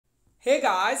Hey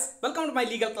guys, welcome to my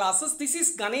legal classes. This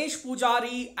is Ganesh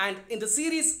Pujari, and in the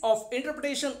series of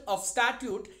interpretation of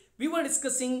statute, we were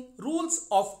discussing rules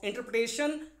of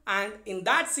interpretation, and in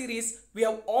that series, we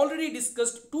have already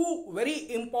discussed two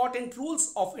very important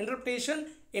rules of interpretation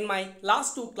in my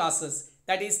last two classes.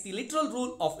 That is the literal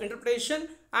rule of interpretation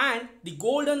and the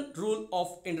golden rule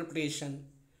of interpretation.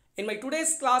 In my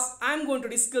today's class, I am going to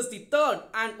discuss the third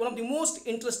and one of the most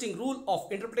interesting rule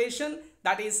of interpretation,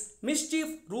 that is Mischief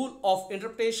Rule of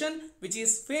Interpretation, which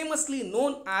is famously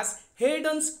known as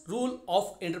Heyden's Rule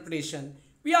of Interpretation.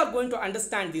 We are going to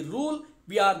understand the rule.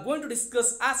 We are going to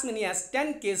discuss as many as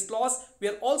 10 case laws. We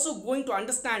are also going to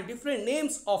understand different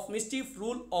names of Mischief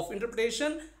Rule of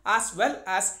Interpretation as well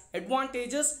as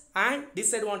advantages and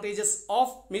disadvantages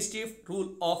of Mischief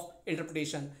Rule of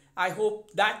Interpretation. I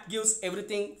hope that gives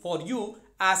everything for you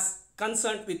as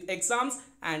concerned with exams,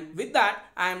 and with that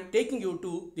I am taking you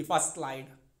to the first slide.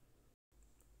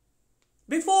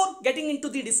 Before getting into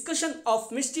the discussion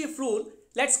of Mischief Rule,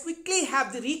 let's quickly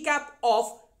have the recap of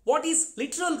what is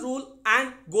literal rule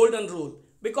and golden rule,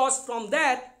 because from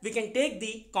there we can take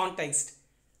the context.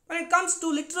 When it comes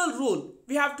to literal rule,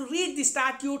 we have to read the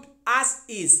statute as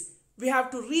is. We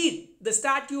have to read the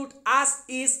statute as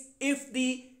is if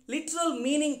the literal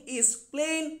meaning is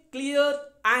plain, clear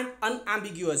and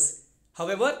unambiguous.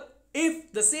 However,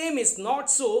 if the same is not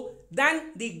so,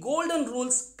 then the golden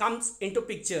rules comes into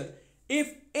picture.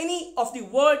 If any of the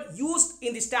word used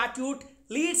in the statute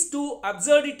leads to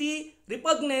absurdity,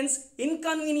 repugnance,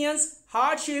 inconvenience,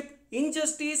 hardship,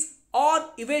 injustice or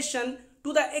evasion,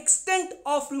 to the extent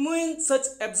of removing such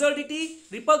absurdity,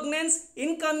 repugnance,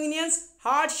 inconvenience,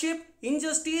 hardship,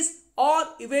 injustice or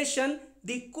evasion,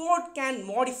 the court can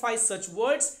modify such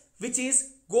words, which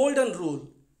is golden rule.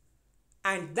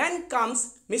 And then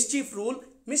comes mischief rule.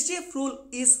 Mischief rule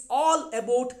is all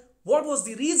about what was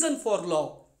the reason for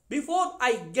law. Before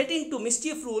I get into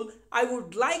mischief rule, I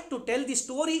would like to tell the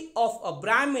story of a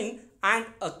Brahmin and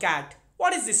a cat.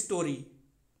 What is this story?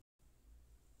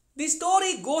 The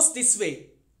story goes this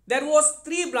way. There was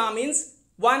three Brahmins.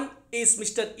 One is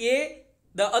Mr. A,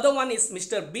 the other one is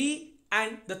Mr. B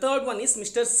and the third one is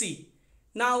Mr. C.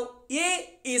 Now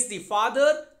A is the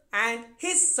father and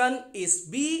his son is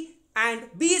B and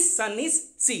B's son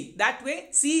is C. That way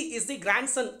C is the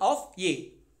grandson of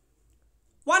A.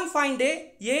 One fine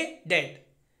day A dead.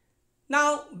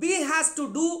 Now B has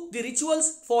to do the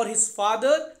rituals for his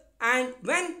father, and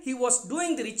when he was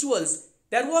doing the rituals,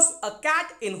 there was a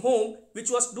cat in home which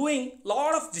was doing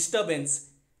lot of disturbance.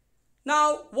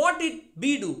 Now what did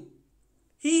B do?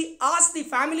 He asked the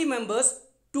family members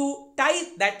to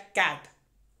tie that cat.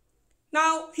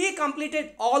 Now he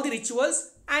completed all the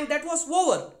rituals and that was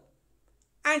over.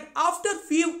 And after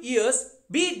few years,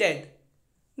 B dead.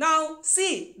 Now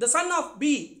C, the son of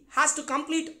B, has to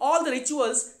complete all the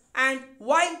rituals, and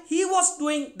while he was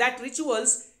doing that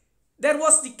rituals, there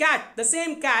was the cat, the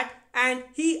same cat, and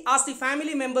he asked the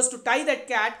family members to tie that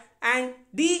cat, and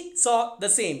D saw the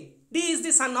same. D is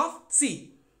the son of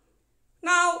C.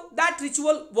 Now that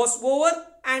ritual was over,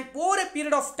 and over a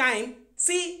period of time,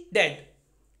 C dead.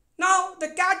 Now the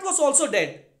cat was also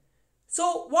dead.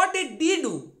 So what did D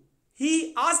do?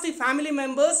 He asked the family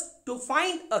members to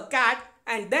find a cat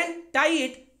and then tie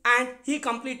it, and he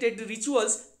completed the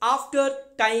rituals after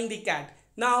tying the cat.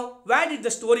 Now where did the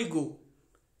story go?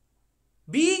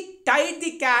 B tied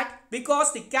the cat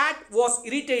because the cat was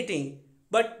irritating,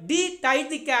 but D tied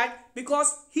the cat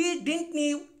because he didn't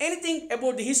know anything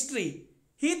about the history.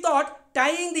 He thought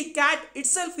tying the cat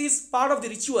itself is part of the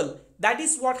ritual. That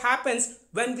is what happens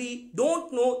when we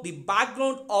don't know the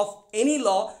background of any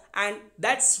law, and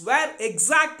that's where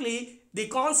exactly the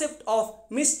concept of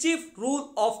mischief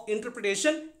rule of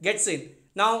interpretation gets in.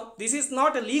 Now this is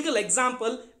not a legal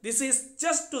example. This is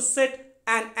just to set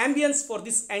an ambience for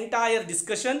this entire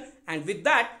discussion, and with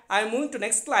that I am moving to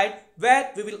next slide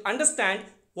where we will understand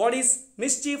what is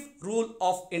mischief rule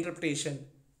of interpretation.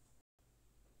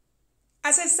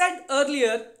 As I said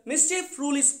earlier, mischief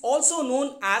rule is also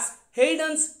known as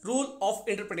Heyden's rule of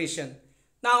interpretation.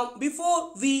 Now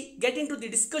before we get into the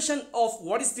discussion of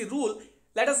what is the rule,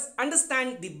 let us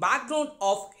understand the background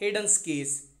of Heyden's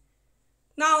case.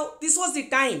 Now this was the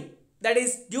time, that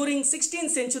is during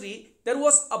 16th century, there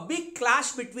was a big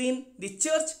clash between the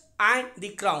church and the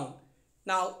crown.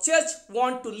 Now church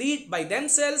want to lead by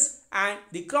themselves and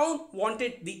the crown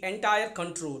wanted the entire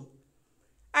control.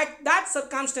 At that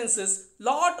circumstances,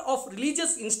 lot of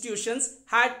religious institutions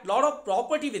had lot of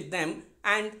property with them,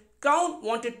 and crown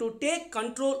wanted to take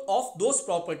control of those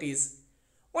properties.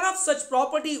 One of such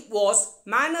property was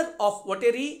Manor of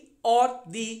Watery or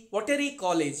the Watery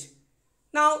College.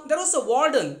 Now there was a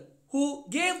warden who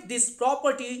gave this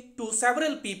property to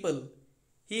several people.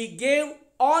 He gave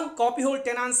on copyhold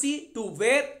tenancy to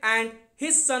Ware and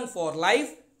his son for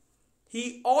life.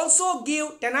 He also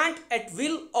gave tenant at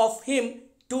will of him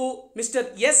to Mr.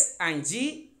 S and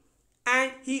G,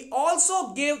 and he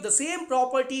also gave the same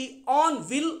property on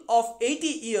will of 80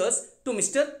 years to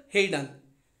Mr. Heyden.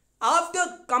 After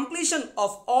completion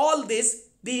of all this,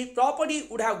 the property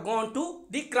would have gone to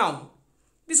the crown.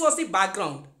 This was the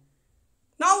background.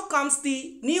 Now comes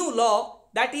the new law,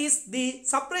 that is the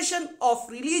Suppression of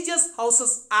Religious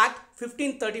Houses Act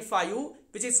 1535,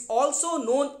 which is also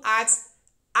known as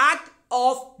Act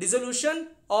of Dissolution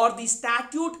or the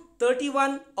Statute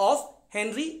 31 of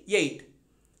Henry VIII.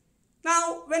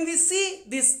 Now, when we see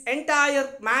this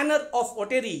entire manner of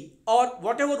votary or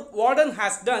whatever warden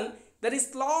has done, there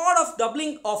is lot of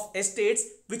doubling of estates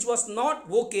which was not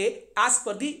okay as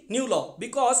per the new law,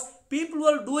 because people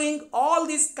were doing all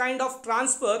this kind of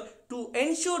transfer to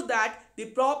ensure that the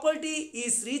property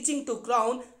is reaching to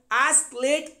crown as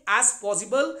late as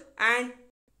possible, and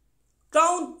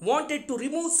crown wanted to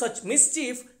remove such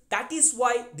mischief. That is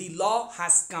why the law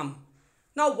has come.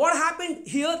 Now what happened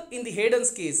here in the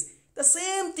Heyden's case? The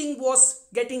same thing was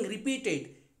getting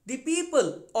repeated. The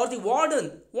people or the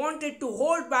warden wanted to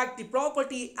hold back the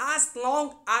property as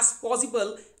long as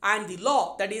possible, and the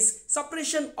law, that is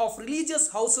Suppression of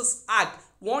Religious Houses Act,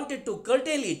 wanted to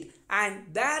curtail it, and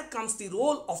there comes the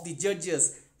role of the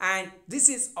judges. And this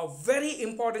is a very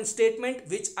important statement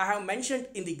which I have mentioned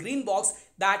in the green box,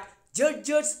 that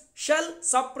judges shall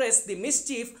suppress the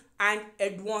mischief and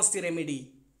advance the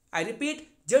remedy. I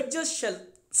repeat, judges shall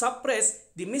suppress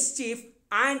the mischief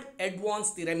and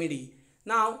advance the remedy.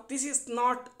 Now, this is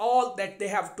not all that they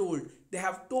have told. They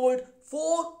have told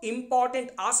 4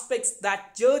 important aspects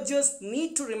that judges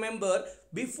need to remember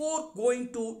before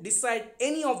going to decide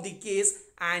any of the case,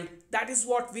 and that is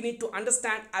what we need to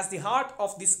understand as the heart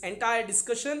of this entire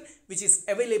discussion, which is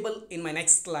available in my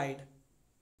next slide.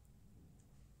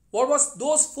 What was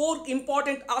those 4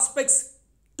 important aspects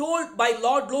told by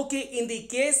Lord Locke in the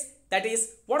case? That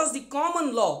is, what was the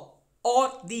common law, or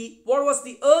what was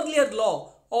the earlier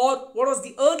law, or what was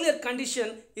the earlier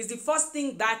condition is the first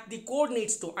thing that the code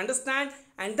needs to understand,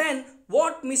 and then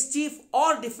what mischief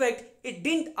or defect it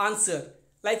didn't answer.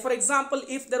 Like for example,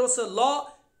 if there was a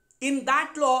law, in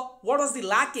that law what was the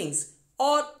lackings,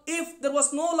 or if there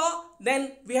was no law,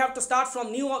 then we have to start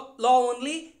from new law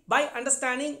only by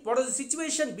understanding what was the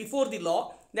situation before the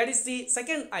law. That is the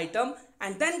second item.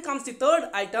 And then comes the third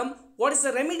item, what is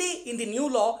the remedy in the new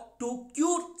law to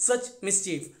cure such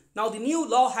mischief. Now the new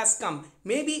law has come.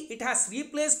 Maybe it has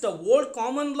replaced the old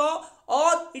common law,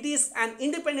 or it is an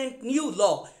independent new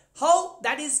law. How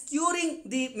that is curing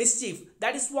the mischief,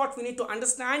 that is what we need to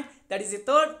understand. That is the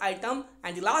third item.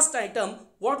 And the last item,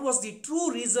 what was the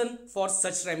true reason for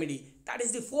such remedy. That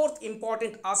is the fourth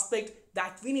important aspect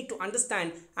that we need to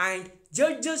understand. And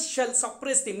judges shall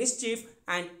suppress the mischief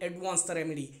and advance the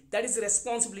remedy. That is the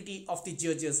responsibility of the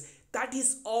judges. That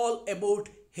is all about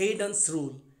Heyden's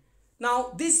rule.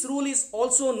 Now this rule is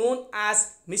also known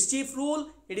as mischief rule.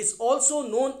 It is also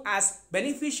known as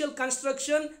beneficial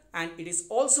construction, and it is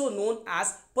also known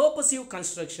as purposive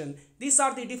construction. These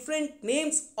are the different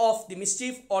names of the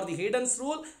mischief or the Heyden's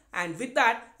rule. And with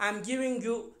that, I am giving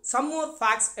you some more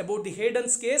facts about the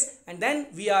Heyden's case, and then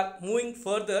we are moving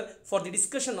further for the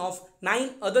discussion of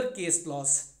 9 other case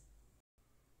laws.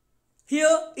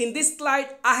 Here in this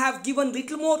slide, I have given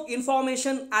little more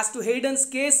information as to Heyden's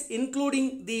case,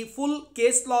 including the full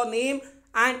case law name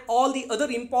and all the other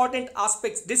important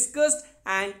aspects discussed,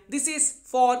 and this is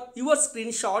for your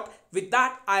screenshot. With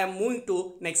that, I am moving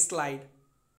to next slide.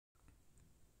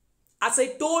 As I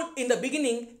told in the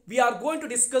beginning, we are going to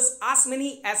discuss as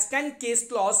many as 10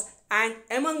 case laws, and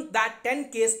among that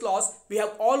 10 case laws, we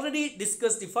have already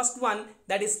discussed the first one,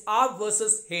 that is R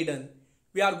versus Heyden.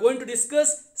 We are going to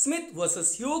discuss Smith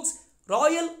versus Hughes,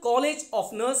 Royal College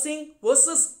of Nursing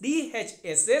versus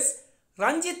DHSS,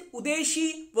 Ranjit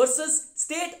Udeshi versus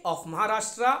State of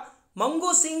Maharashtra,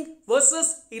 Mango Singh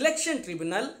versus Election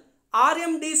Tribunal,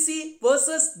 RMDC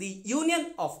versus the Union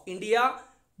of India,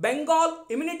 Bengal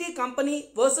Immunity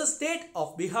Company versus State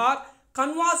of Bihar,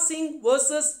 Kanwar Singh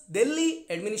versus Delhi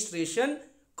Administration,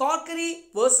 Corkery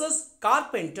versus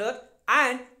Carpenter,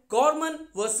 and Gorman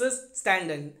versus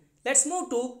Standen. Let's move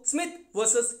to Smith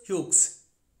versus Hughes.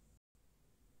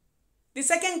 The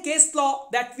second case law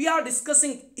that we are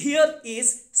discussing here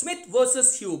is Smith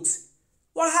versus Hughes.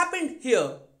 What happened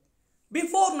here?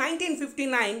 Before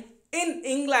 1959, in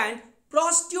England,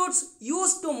 prostitutes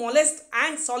used to molest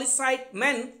and solicit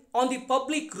men on the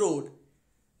public road.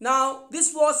 Now,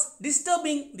 this was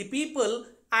disturbing the people,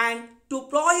 and to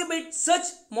prohibit such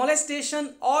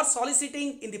molestation or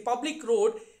soliciting in the public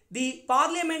road, the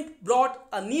Parliament brought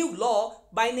a new law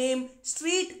by name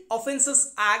Street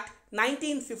Offences Act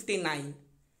 1959.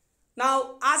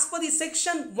 Now, as per the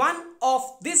section 1 of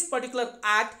this particular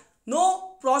act,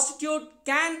 no prostitute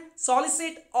can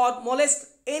solicit or molest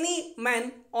any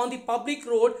man on the public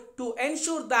road to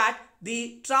ensure that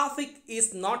the traffic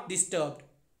is not disturbed.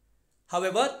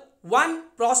 However, one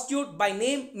prostitute by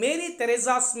name Mary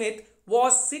Teresa Smith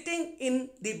was sitting in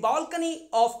the balcony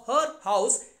of her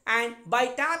house, and by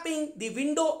tapping the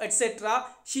window etc.,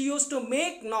 she used to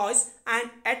make noise and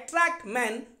attract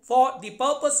men for the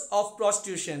purpose of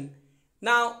prostitution.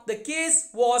 Now, the case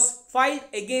was filed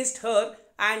against her,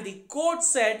 and the court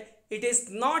said it is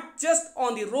not just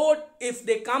on the road. If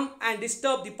they come and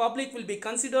disturb the public, will be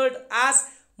considered as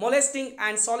molesting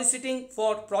and soliciting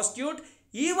for prostitute.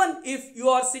 Even if you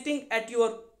are sitting at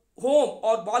your home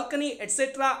or balcony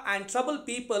etc. and trouble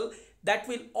people, that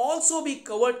will also be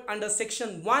covered under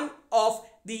section 1 of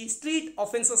the Street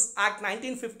Offences Act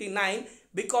 1959,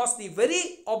 because the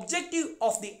very objective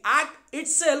of the act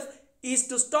itself is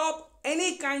to stop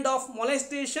any kind of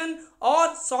molestation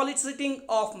or soliciting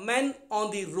of men on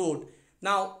the road.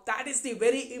 Now, that is the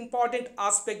very important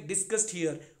aspect discussed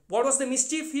here. What was the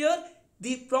mischief here?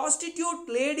 The prostitute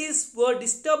ladies were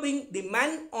disturbing the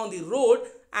men on the road,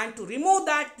 and to remove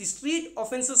that, the Street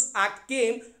Offences Act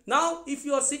came. Now, if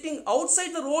you are sitting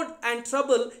outside the road and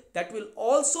trouble, that will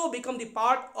also become the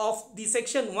part of the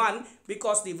section 1,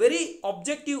 because the very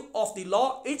objective of the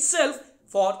law itself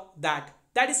for that.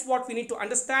 That is what we need to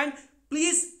understand.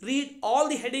 Please read all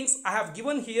the headings I have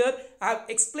given here. I have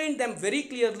explained them very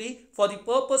clearly for the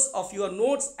purpose of your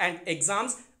notes and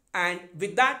exams. And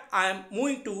with that, I am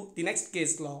moving to the next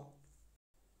case law.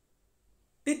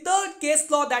 The third case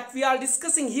law that we are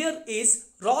discussing here is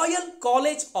Royal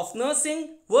College of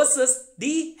Nursing versus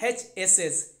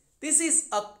DHSS. This is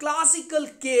a classical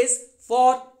case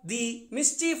for the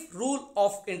Mischief Rule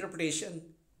of Interpretation.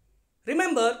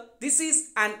 Remember, this is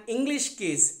an English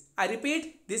case. I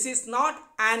repeat, this is not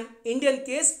an Indian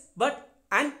case but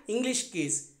an English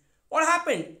case. What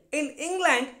happened? In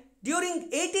England, during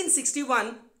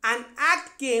 1861, an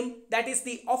act came, that is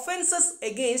the Offences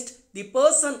Against the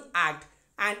Person Act.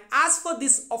 And as for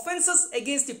this Offences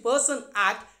Against the Person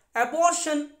Act,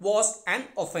 abortion was an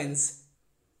offence.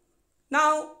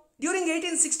 Now, during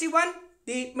 1861,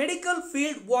 the medical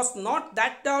field was not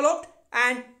that developed,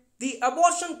 and the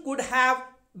abortion could have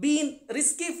been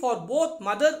risky for both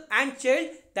mother and child.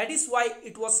 That is why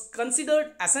it was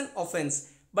considered as an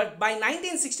offence. But by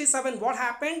 1967, what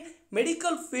happened?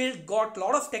 Medical field got a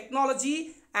lot of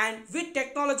technology, and with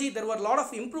technology there were a lot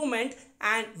of improvement,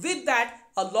 and with that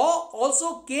a law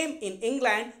also came in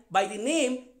England by the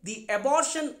name the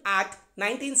Abortion Act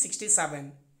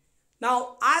 1967.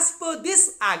 Now, as per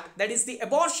this act, that is the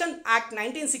Abortion Act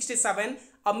 1967,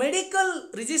 a medical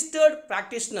registered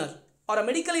practitioner or a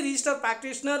medically registered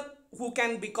practitioner who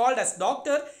can be called as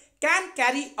doctor can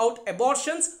carry out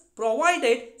abortions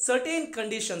provided certain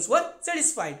conditions were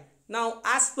satisfied. Now,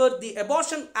 as per the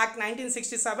Abortion Act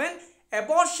 1967,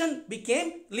 abortion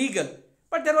became legal,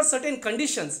 but there were certain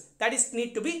conditions that is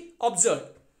need to be observed.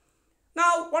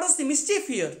 Now, what was the mischief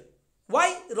here?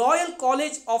 Why Royal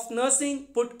College of Nursing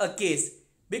put a case?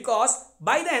 Because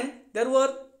by then there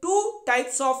were two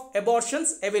types of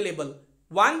abortions available.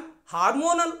 One,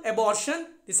 hormonal abortion.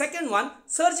 The second one,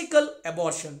 surgical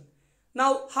abortion.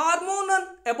 Now,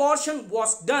 hormonal abortion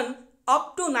was done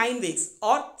up to 9 weeks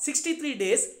or 63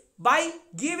 days by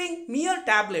giving mere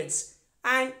tablets,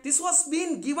 and this was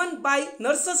being given by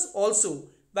nurses also,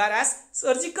 whereas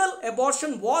surgical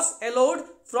abortion was allowed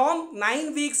from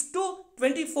 9 weeks to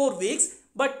 24 weeks,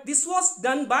 but this was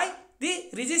done by the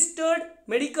registered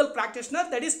medical practitioner,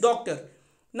 that is doctor.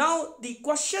 Now, the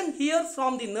question here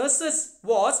from the nurses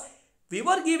was, we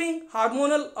were giving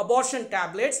hormonal abortion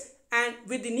tablets, and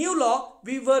with the new law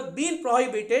we were being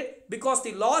prohibited because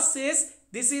the law says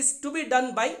this is to be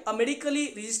done by a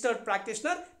medically registered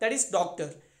practitioner, that is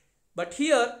doctor. But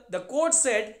here the court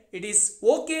said it is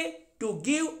okay to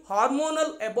give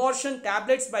hormonal abortion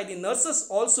tablets by the nurses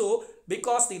also,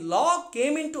 because the law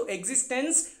came into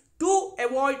existence to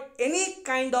avoid any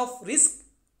kind of risk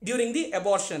during the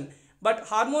abortion. But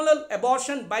hormonal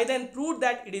abortion by then proved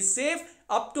that it is safe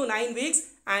up to 9 weeks,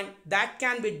 and that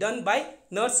can be done by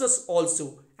nurses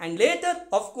also. And later,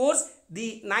 of course,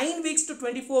 the 9 weeks to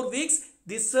 24 weeks,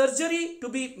 the surgery to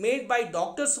be made by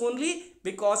doctors only,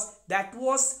 because that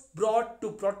was brought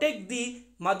to protect the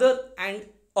mother and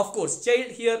of course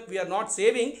child. Here we are not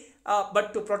saving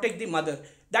but to protect the mother.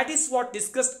 That is what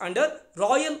discussed under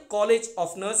Royal College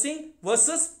of Nursing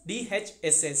versus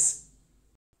DHSS.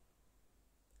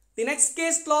 The next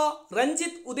case law,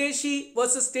 Ranjit Udeshi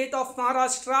versus State of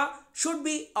Maharashtra, should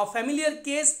be a familiar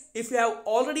case if you have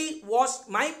already watched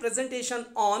my presentation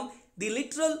on the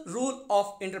literal rule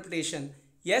of interpretation.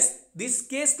 Yes, this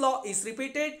case law is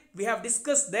repeated. We have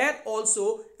discussed there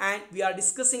also and we are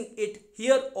discussing it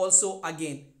here also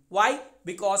again. Why?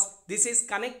 Because this is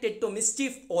connected to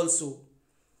mischief also.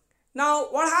 Now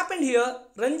what happened here?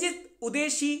 Ranjit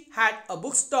Udeshi had a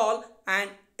bookstall and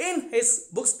in his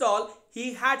bookstall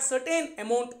he had certain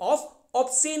amount of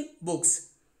obscene books.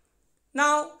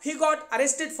 Now he got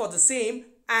arrested for the same,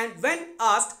 and when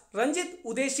asked, Ranjit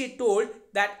Udeshi told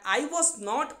that I was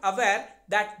not aware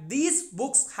that these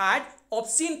books had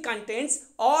obscene contents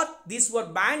or these were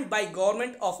banned by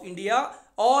Government of India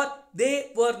or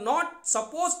they were not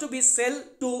supposed to be sold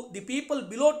to the people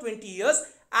below 20 years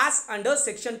as under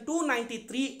section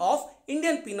 293 of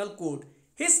Indian Penal Code.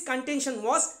 His contention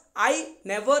was, I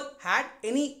never had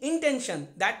any intention.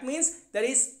 That means there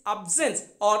is absence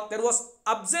or there was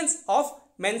absence of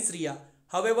mens rea.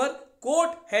 However,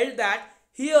 court held that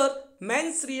here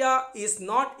mens rea is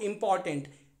not important.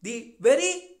 The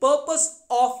very purpose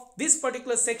of this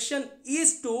particular section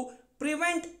is to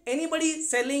prevent anybody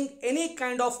selling any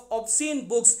kind of obscene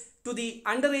books to the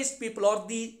underage people or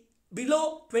the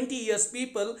below 20 years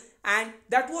people, and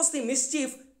that was the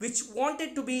mischief which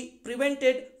wanted to be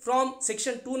prevented from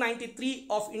section 293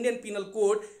 of Indian Penal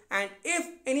Code. And if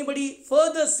anybody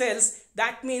further sells,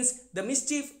 that means the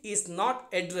mischief is not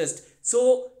addressed.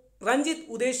 So Ranjit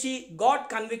Udeshi got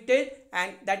convicted,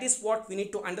 and that is what we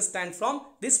need to understand from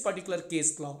this particular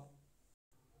case law.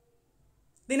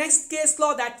 The next case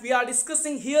law that we are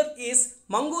discussing here is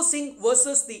Mangu Singh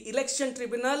versus the Election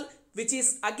Tribunal, which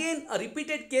is again a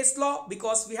repeated case law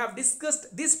because we have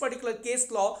discussed this particular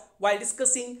case law while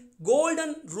discussing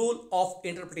golden rule of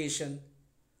interpretation.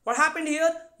 What happened here?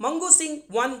 Mangu Singh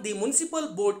won the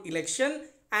municipal board election,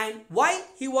 and while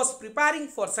he was preparing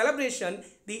for celebration,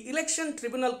 the election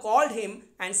tribunal called him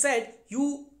and said,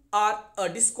 you are a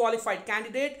disqualified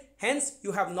candidate, hence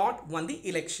you have not won the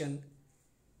election.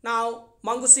 Now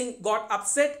Mangu Singh got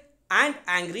upset and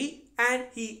angry and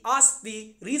he asked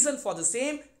the reason for the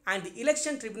same, and the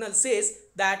election tribunal says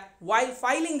that while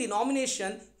filing the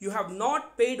nomination you have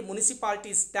not paid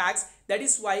municipalities tax, that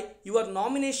is why your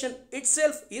nomination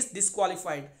itself is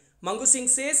disqualified. Mangu Singh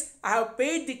says, I have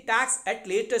paid the tax at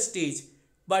later stage.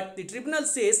 But the tribunal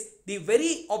says the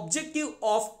very objective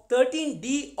of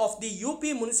 13D of the UP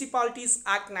Municipalities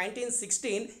Act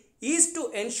 1916 is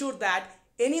to ensure that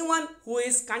anyone who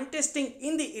is contesting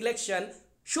in the election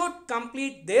should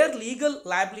complete their legal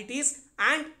liabilities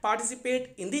and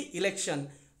participate in the election.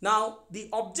 Now, the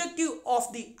objective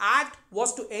of the act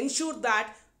was to ensure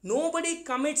that nobody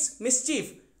commits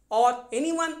mischief or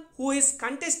anyone who is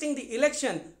contesting the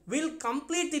election will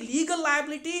complete the legal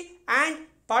liability and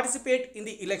participate in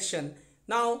the election.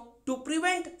 Now, to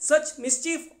prevent such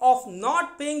mischief of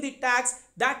not paying the tax,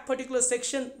 that particular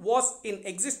section was in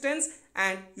existence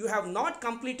and you have not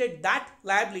completed that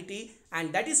liability,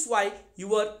 and that is why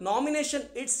your nomination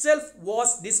itself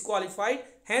was disqualified,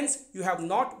 hence you have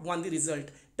not won the result.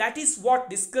 That is what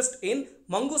discussed in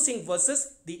Mangu Singh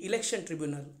versus the Election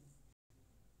Tribunal.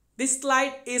 This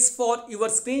slide is for your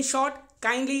screenshot.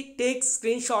 Kindly take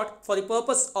screenshot for the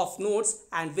purpose of notes,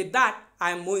 and with that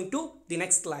I am moving to the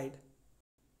next slide.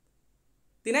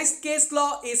 The next case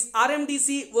law is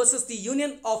RMDC versus the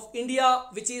Union of India,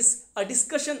 which is a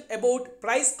discussion about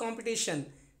price competition.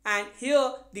 And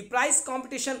here the Price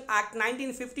Competition Act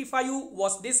 1955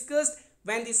 was discussed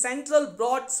when the central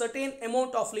brought certain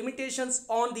amount of limitations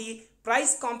on the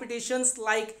price competitions,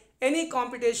 like any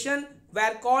competition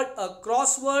were called a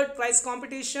crossword price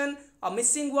competition, a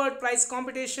missing word price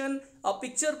competition, a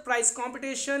picture price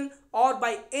competition, or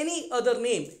by any other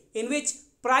name in which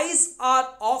prize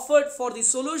are offered for the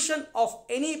solution of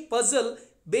any puzzle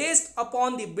based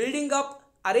upon the building up,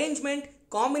 arrangement,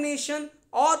 combination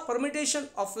or permutation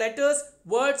of letters,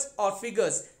 words or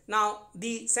figures. Now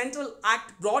the Central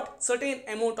Act brought certain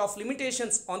amount of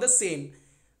limitations on the same.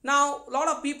 Now a lot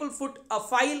of people put a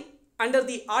file under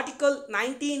the Article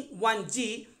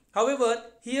 19(1)(g). However,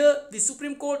 here the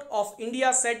Supreme Court of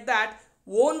India said that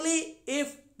only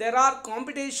if there are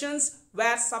competitions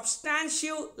where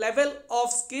substantial level of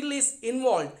skill is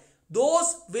involved,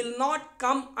 those will not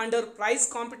come under prize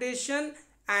competition,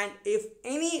 and if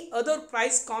any other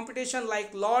prize competition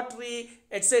like lottery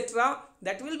etc.,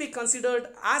 that will be considered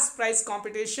as prize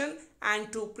competition.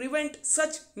 And to prevent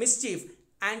such mischief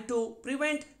and to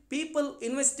prevent people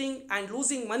investing and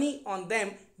losing money on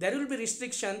them, there will be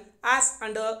restriction as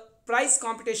under Price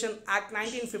Competition Act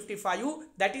 1955.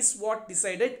 That is what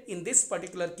decided in this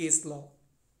particular case law.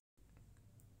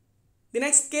 The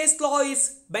next case law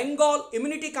is Bengal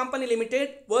Immunity Company Limited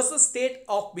versus State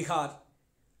of Bihar.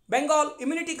 Bengal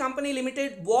Immunity Company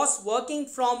Limited was working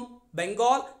from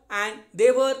Bengal and they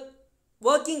were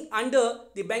working under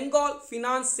the Bengal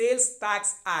Finance Sales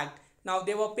Tax Act. Now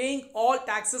they were paying all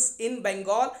taxes in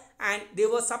Bengal and they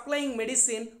were supplying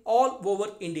medicine all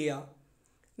over India.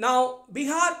 Now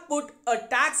Bihar put a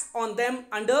tax on them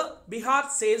under Bihar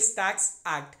Sales Tax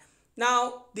Act.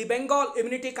 Now the Bengal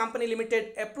Immunity Company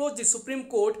Limited approached the Supreme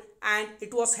Court and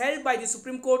it was held by the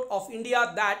Supreme Court of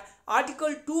India that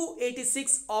Article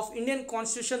 286 of Indian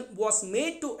Constitution was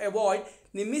made to avoid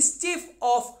the mischief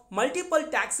of multiple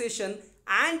taxation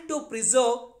and to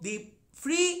preserve the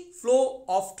free flow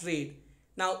of trade.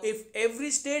 Now if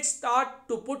every state start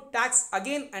to put tax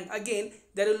again and again,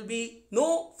 there will be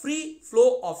no free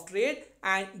flow of trade,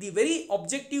 and the very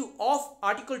objective of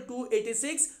Article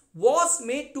 286 was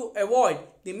made to avoid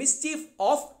the mischief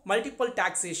of multiple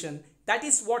taxation. That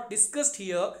is what discussed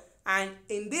here, and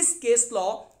in this case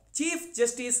law, Chief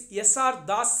Justice S.R.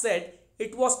 Das said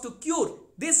it was to cure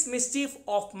this mischief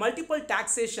of multiple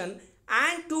taxation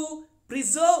and to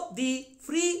preserve the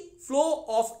free flow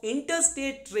of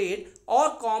interstate trade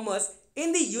or commerce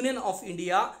in the Union of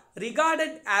India,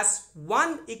 regarded as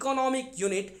one economic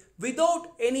unit without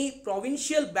any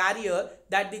provincial barrier,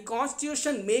 that the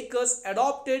Constitution makers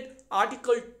adopted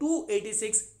Article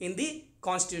 286 in the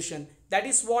Constitution. That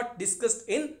is what discussed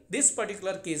in this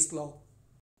particular case law.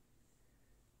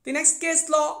 The next case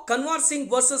law, Kanwar Singh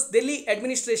versus Delhi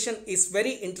administration, is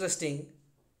very interesting.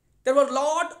 There were a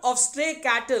lot of stray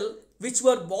cattle which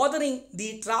were bothering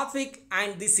the traffic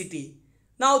and the city.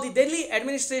 Now the Delhi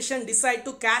administration decided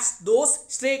to catch those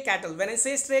stray cattle. When I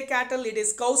say stray cattle, it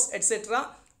is cows, etc.,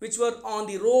 which were on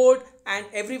the road and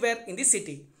everywhere in the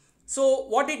city. So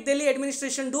what did Delhi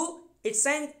administration do? It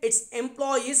sent its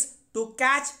employees to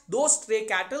catch those stray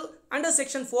cattle under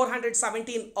section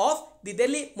 417 of the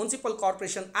Delhi Municipal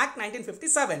Corporation Act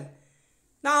 1957.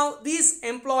 Now these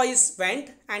employees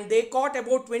went and they caught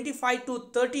about 25 to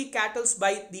 30 cattle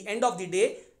by the end of the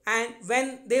day, and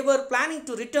when they were planning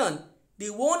to return, the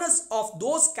owners of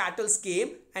those cattle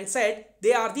came and said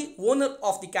they are the owner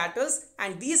of the cattle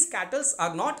and these cattle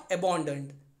are not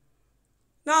abandoned.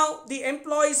 Now the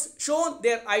employees shown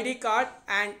their ID card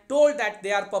and told that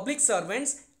they are public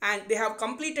servants and they have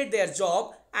completed their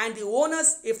job, and the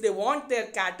owners, if they want their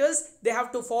cattle, they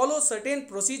have to follow certain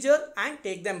procedure and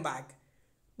take them back.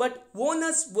 But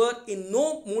owners were in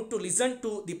no mood to listen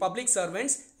to the public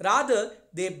servants. Rather,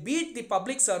 they beat the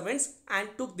public servants and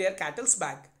took their cattle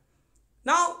back.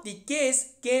 Now the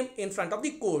case came in front of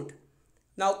the court.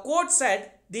 Now court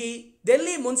said the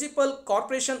Delhi Municipal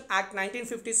Corporation Act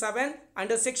 1957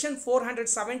 under section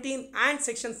 417 and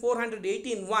section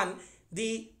 418(1),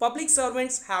 the public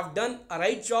servants have done a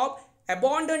right job.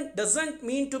 Abandoned doesn't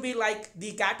mean to be like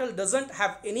the cattle doesn't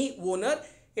have any owner.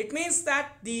 It means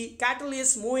that the cattle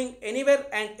is moving anywhere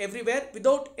and everywhere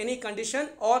without any condition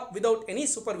or without any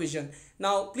supervision.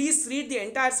 Now please read the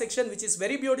entire section, which is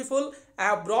very beautiful. I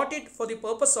have brought it for the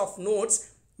purpose of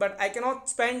notes, but I cannot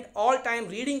spend all time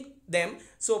reading them.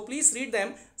 So please read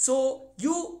them. So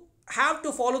you have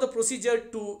to follow the procedure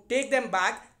to take them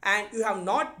back, and you have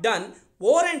not done.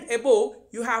 Over and above,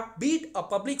 you have beat a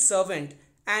public servant,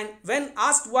 and when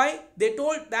asked why, they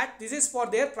told that this is for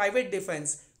their private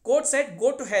defense. Court said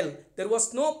go to hell. There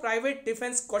was no private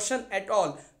defense question at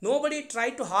all. Nobody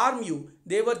tried to harm you.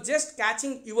 They were just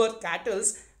catching your cattle,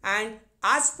 and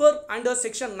as per under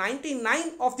section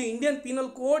 99 of the Indian Penal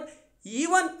Code,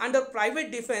 even under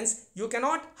private defense, you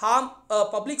cannot harm a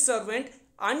public servant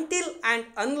until and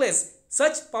unless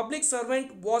such public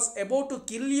servant was about to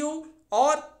kill you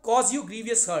or cause you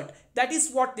grievous hurt. That is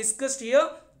what discussed here,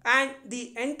 and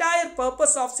the entire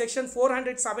purpose of section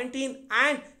 417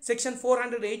 and section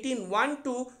 418(1)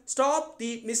 to stop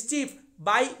the mischief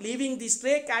by leaving the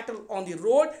stray cattle on the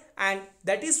road, and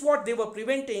that is what they were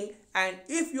preventing. And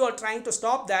if you are trying to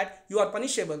stop that, you are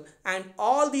punishable, and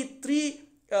all the three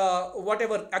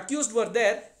whatever accused were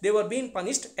there, they were being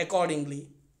punished accordingly.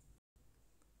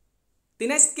 The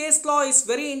next case law is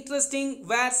very interesting,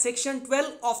 where section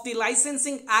 12 of the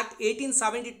Licensing Act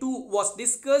 1872 was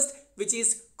discussed, which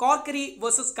is Corkery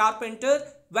versus Carpenter,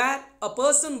 where a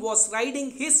person was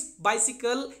riding his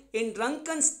bicycle in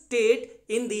drunken state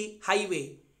in the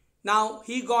highway. Now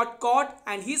he got caught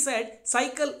and he said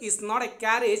cycle is not a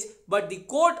carriage, but the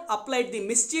court applied the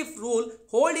mischief rule,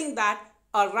 holding that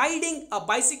riding a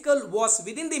bicycle was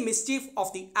within the mischief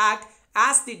of the act,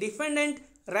 as the defendant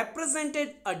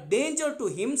represented a danger to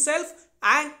himself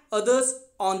and others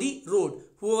on the road.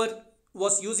 Whoever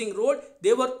was using road,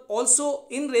 they were also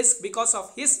in risk because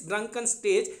of his drunken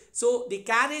stage. So the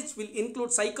carriage will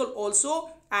include cycle also,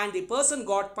 and the person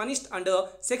got punished under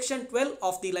section 12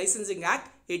 of the Licensing Act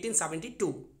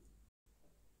 1872.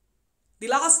 The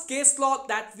last case law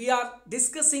that we are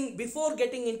discussing before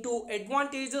getting into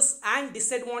advantages and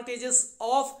disadvantages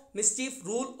of mischief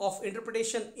rule of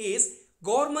interpretation is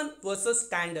Gorman versus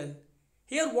Tandon.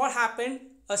 Here what happened?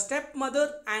 A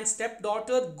stepmother and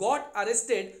stepdaughter got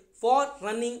arrested for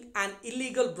running an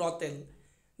illegal brothel.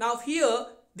 Now here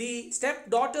the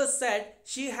stepdaughter said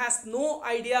she has no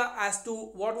idea as to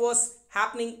what was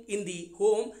happening in the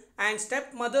home, and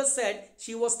stepmother said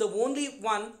she was the only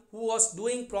one who was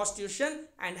doing prostitution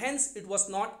and hence it was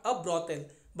not a brothel.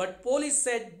 But police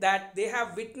said that they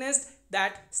have witnessed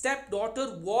that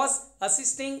stepdaughter was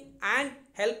assisting and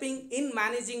helping in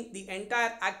managing the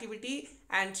entire activity,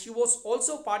 and she was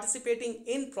also participating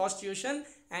in prostitution,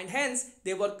 and hence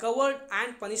they were covered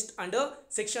and punished under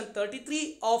section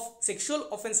 33 of Sexual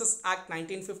Offences Act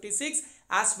 1956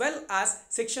 as well as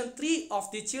section 3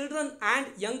 of the Children and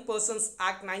Young Persons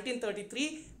Act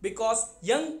 1933, because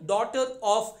young daughter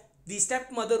of the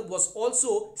stepmother was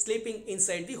also sleeping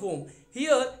inside the home.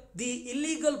 Here the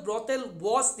illegal brothel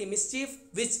was the mischief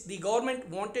which the government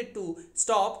wanted to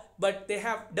stop, but they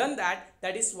have done that.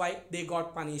 That is why they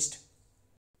got punished.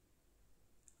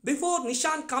 Before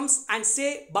Nishan comes and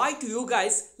say bye to you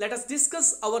guys, let us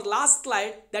discuss our last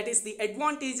slide, that is the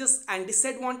advantages and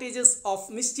disadvantages of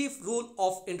mischief rule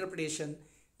of interpretation.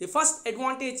 The first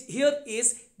advantage here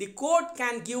is the court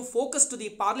can give focus to the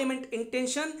parliament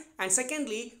intention, and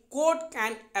secondly, court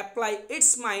can apply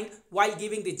its mind while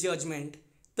giving the judgment.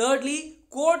 Thirdly,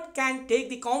 court can take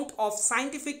the count of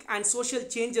scientific and social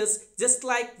changes, just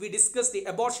like we discussed the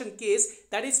abortion case.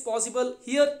 That is possible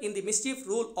here in the mischief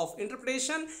rule of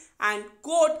interpretation, and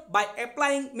court by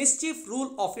applying mischief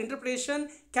rule of interpretation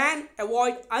can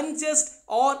avoid unjust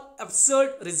or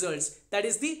absurd results. That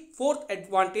is the fourth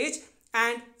advantage.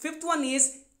 And fifth one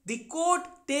is the court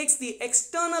takes the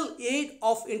external aid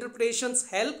of interpretation's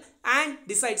help and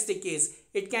decides the case.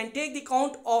 It can take the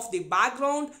count of the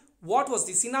background, what was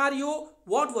the scenario,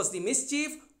 what was the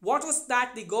mischief, what was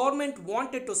that the government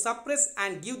wanted to suppress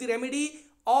and give the remedy.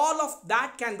 All of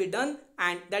that can be done,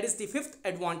 and that is the fifth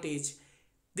advantage.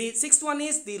 The sixth one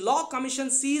is the Law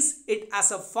Commission sees it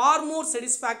as a far more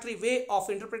satisfactory way of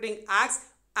interpreting acts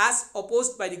as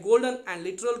opposed by the golden and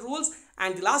literal rules.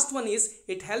 And the last one is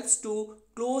it helps to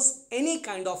close any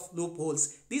kind of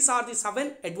loopholes. These are the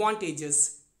 7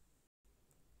 advantages.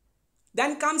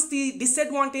 Then comes the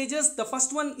disadvantages. The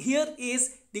first one here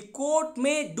is the court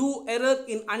may do error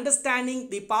in understanding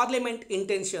the parliament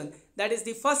intention. That is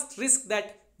the first risk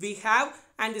that we have.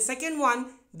 And the second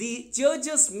one, the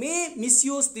judges may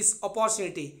misuse this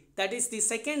opportunity. That is the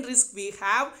second risk we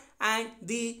have. And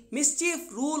the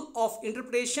mischief rule of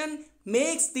interpretation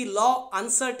makes the law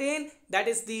uncertain. That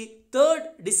is the third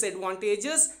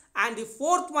disadvantages. And the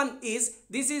fourth one is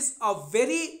this is a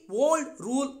very old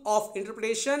rule of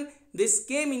interpretation. This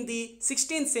came in the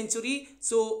 16th century.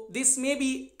 So this may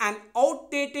be an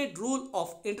outdated rule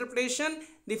of interpretation.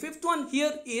 The fifth one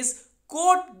here is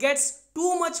court gets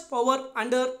too much power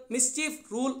under mischief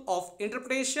rule of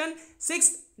interpretation.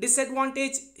 Sixth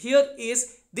disadvantage here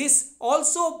is this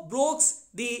also breaks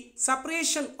the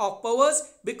separation of powers,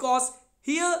 because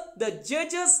here the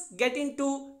judges get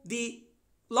into the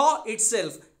law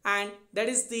itself, and that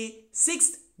is the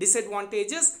sixth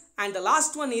disadvantages. And the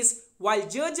last one is while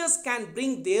judges can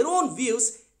bring their own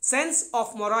views, sense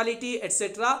of morality,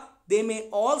 etc., they may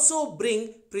also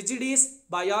bring prejudice,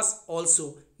 bias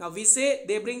also. Now we say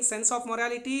they bring sense of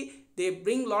morality, they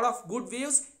bring lot of good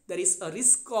views. There is a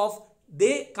risk of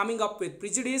they coming up with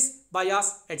prejudice,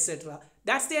 bias, etc.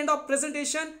 That's the end of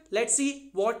presentation. Let's see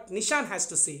what Nishan has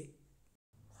to say.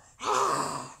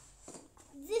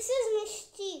 This is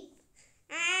Mischief,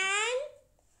 and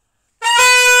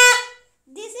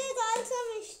this is also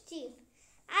Mischief.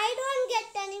 I don't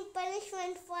get any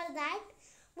punishment for that.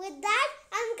 With that,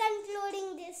 I'm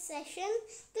concluding this session.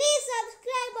 Please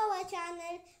subscribe our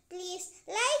channel. Please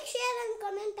like, share and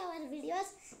comment our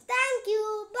videos. Thank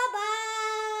you. Bye-bye.